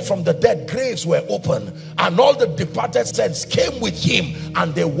resurrected from the dead, graves were open and all the departed saints came with him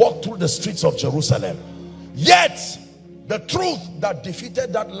and they walked through the streets of Jerusalem. Yet the truth that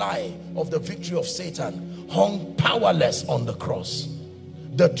defeated that lie of the victory of Satan hung powerless on the cross.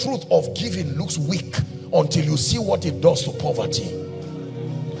 The truth of giving looks weak until you see what it does to poverty.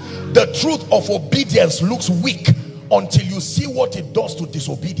 The truth of obedience looks weak until you see what it does to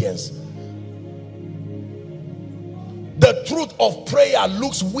disobedience. The truth of prayer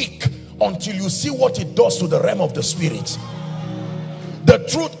looks weak until you see what it does to the realm of the spirit. The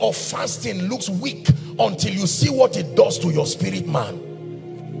truth of fasting looks weak until you see what it does to your spirit man.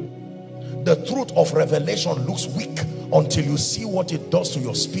 The truth of revelation looks weak until you see what it does to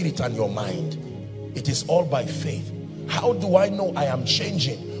your spirit and your mind. It is all by faith. How do I know I am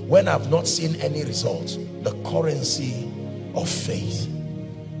changing when I've not seen any results? The currency of faith.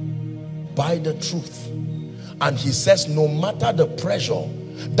 Buy the truth. And he says, no matter the pressure,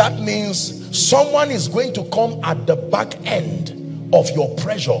 that means someone is going to come at the back end of your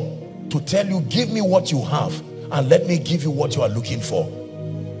pressure to tell you, give me what you have and let me give you what you are looking for.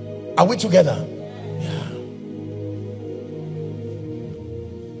 Are we together? Yeah.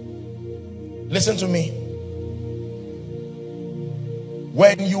 Listen to me.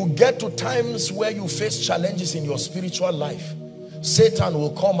 When you get to times where you face challenges in your spiritual life, Satan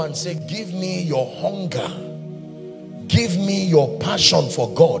will come and say, give me your hunger. Give me your passion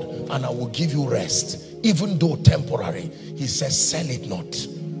for God and I will give you rest, even though temporary. He says, sell it not.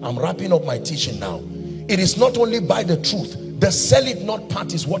 I'm wrapping up my teaching now. It is not only by the truth. The sell it not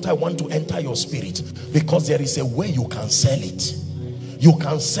part is what I want to enter your spirit, because there is a way you can sell it. You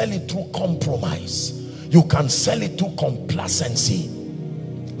can sell it through compromise. You can sell it through complacency.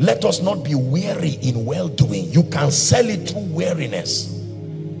 Let us not be weary in well-doing. You can sell it through weariness.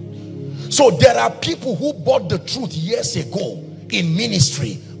 So there are people who bought the truth years ago in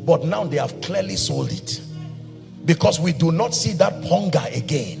ministry, but now they have clearly sold it, because we do not see that hunger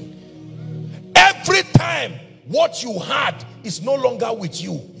again. Every time what you had is no longer with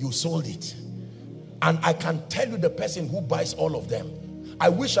you, you sold it. And I can tell you the person who buys all of them. I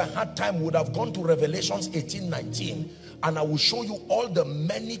wish I had time, would have gone to Revelations 18:19, and I will show you all the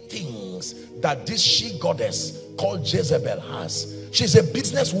many things that this she-goddess called Jezebel has. She's a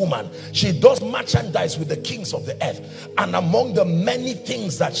businesswoman. She does merchandise with the kings of the earth. And among the many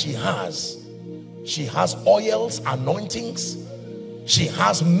things that she has oils, anointings. She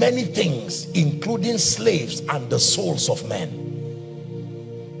has many things, including slaves and the souls of men.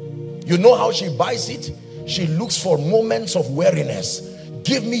 You know how she buys it? She looks for moments of weariness.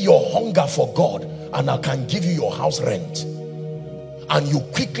 Give me your hunger for God, and I can give you your house rent. And you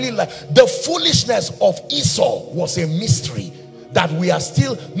quickly, like the foolishness of Esau was a mystery that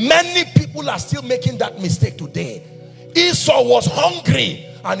many people are still making that mistake today. Esau was hungry,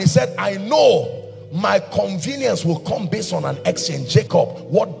 and he said, I know my convenience will come based on an exchange. Jacob,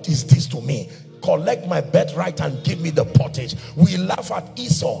 what is this to me? Collect my birthright and give me the pottage. We laugh at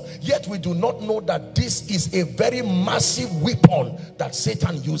Esau, yet we do not know that this is a very massive weapon that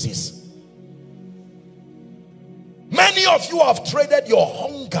Satan uses. Many of you have traded your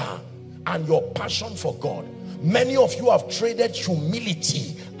hunger and your passion for God. Many of you have traded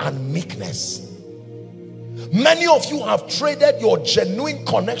humility and meekness. Many of you have traded your genuine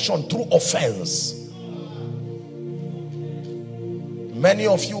connection through offense. Many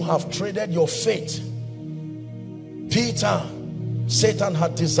of you have traded your faith. Peter, Satan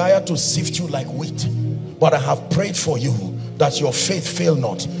had desired to sift you like wheat, but I have prayed for you that your faith fail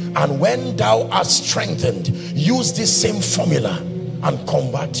not. And when thou art strengthened, use this same formula and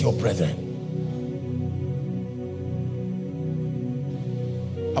convert your brethren.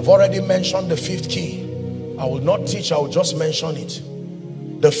 I've already mentioned the fifth key. I will not teach, I will just mention it.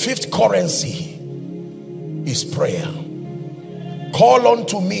 The fifth currency is prayer. Call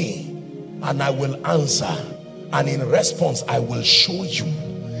unto me and I will answer, and in response I will show you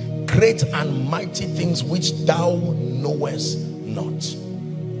great and mighty things which thou knowest not.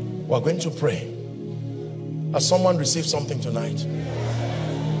 We're going to pray. Has someone received something tonight?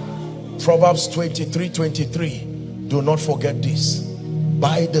 Proverbs 23:23. Do not forget this.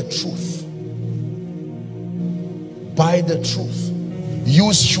 Buy the truth. Buy the truth.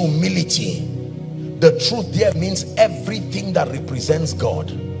 Use humility. The truth there means everything that represents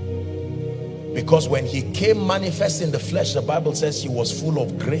God. Because when he came manifest in the flesh, the Bible says he was full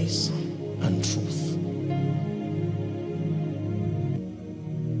of grace and truth.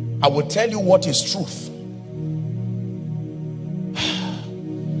 I will tell you what is truth.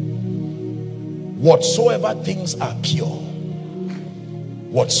 Whatsoever things are pure,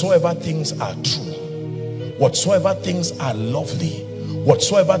 whatsoever things are true, whatsoever things are lovely,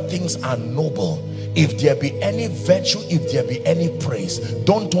 whatsoever things are noble, if there be any virtue, if there be any praise,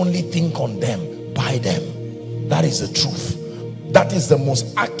 don't only think on them, buy them. That is the truth. That is the most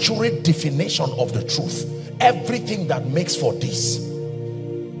accurate definition of the truth. Everything that makes for this,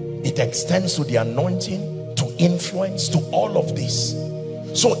 it extends to the anointing, to influence, to all of this.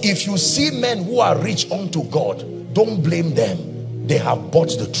 So if you see men who are rich unto God, don't blame them. They have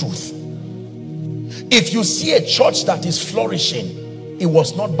bought the truth. If you see a church that is flourishing, it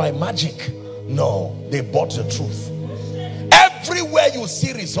was not by magic. No, they bought the truth. Everywhere you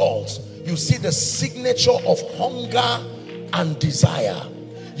see results, you see the signature of hunger and desire.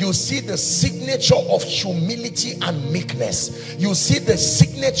 You see the signature of humility and meekness. You see the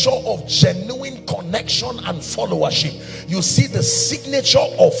signature of genuine connection and followership. You see the signature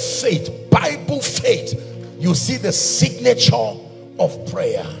of faith, Bible faith. You see the signature of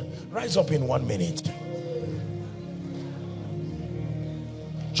prayer. Rise up in 1 minute.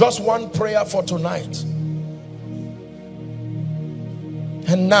 Just one prayer for tonight.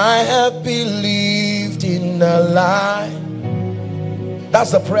 And I have believed in a lie.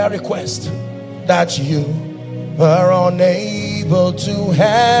 That's the prayer request. That you are unable to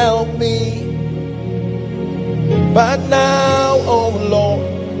help me. But now, oh Lord,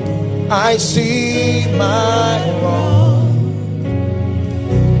 I see my wrong.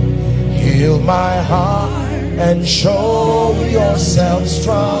 Heal my heart and show yourself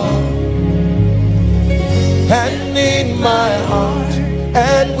strong. And in my heart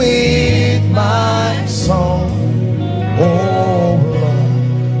and with my song, oh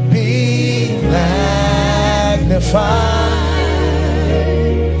Lord, be magnified.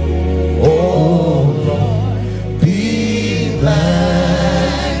 Oh Lord, be magnified.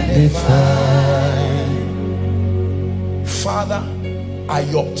 Father, I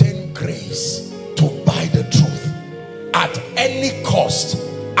obtain grace to buy the truth at any cost.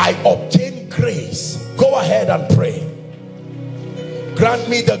 I obtain grace. Go ahead and pray. Grant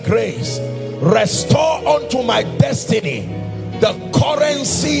me the grace. Restore unto my destiny the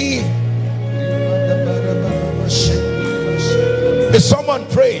currency Is someone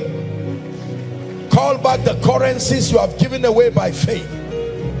praying? Call back the currencies you have given away by faith.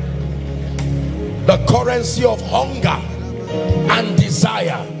 The currency of hunger and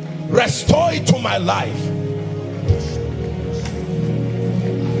desire. Restore it to my life.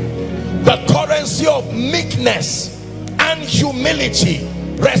 The currency of meekness and humility.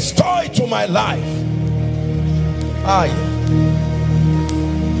 Restore it to my life. Aye.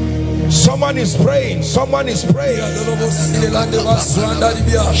 Someone is praying. Someone is praying. The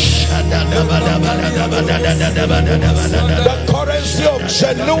currency of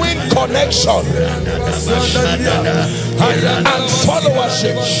genuine connection and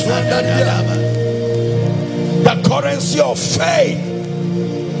followership. The currency of faith.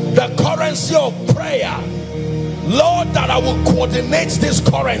 The currency of prayer. Lord, that I will coordinate these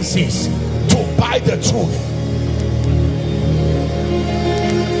currencies to buy the truth.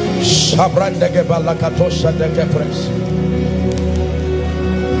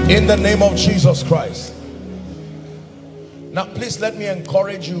 In the name of Jesus Christ. Now please let me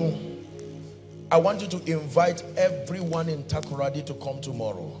encourage you. I want you to invite everyone in Takoradi to come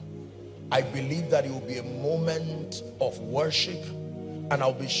tomorrow. I believe that it will be a moment of worship, and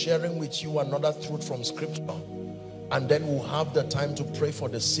I'll be sharing with you another truth from scripture, and then we'll have the time to pray for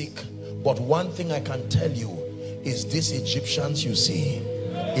the sick. But one thing I can tell you is these Egyptians you see,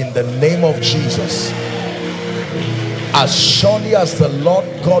 in the name of Jesus, as surely as the Lord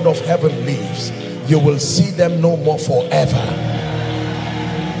God of heaven lives, you will see them no more forever.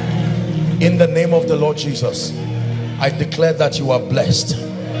 In the name of the Lord Jesus, I declare that you are blessed.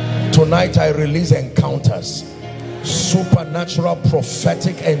 Tonight I release encounters, supernatural,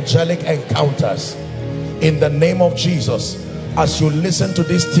 prophetic, angelic encounters. In the name of Jesus, as you listen to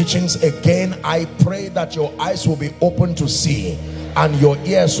these teachings again, I pray that your eyes will be open to see and your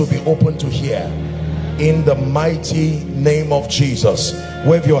ears will be open to hear. In the mighty name of Jesus.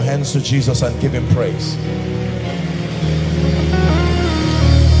 Wave your hands to Jesus and give him praise.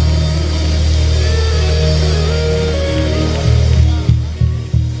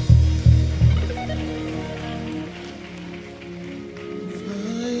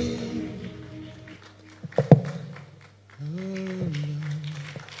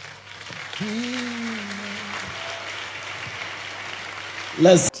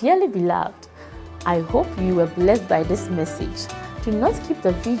 Dearly beloved, I hope you were blessed by this message. Do not keep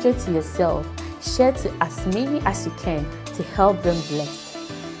the video to yourself. Share to as many as you can to help them bless.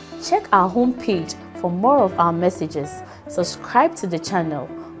 Check our homepage for more of our messages. Subscribe to the channel,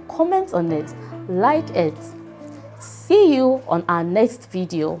 comment on it, like it. See you on our next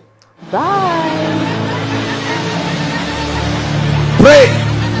video. Bye. Pray,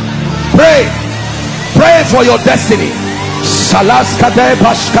 pray, pray for your destiny. Salas kade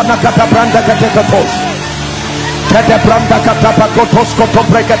bashkana kata branda kate katos. Kate branda kata pakotos koto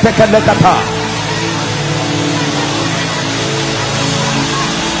brekete kelekata.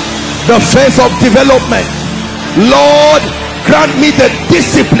 The phase of development. Lord, grant me the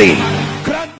discipline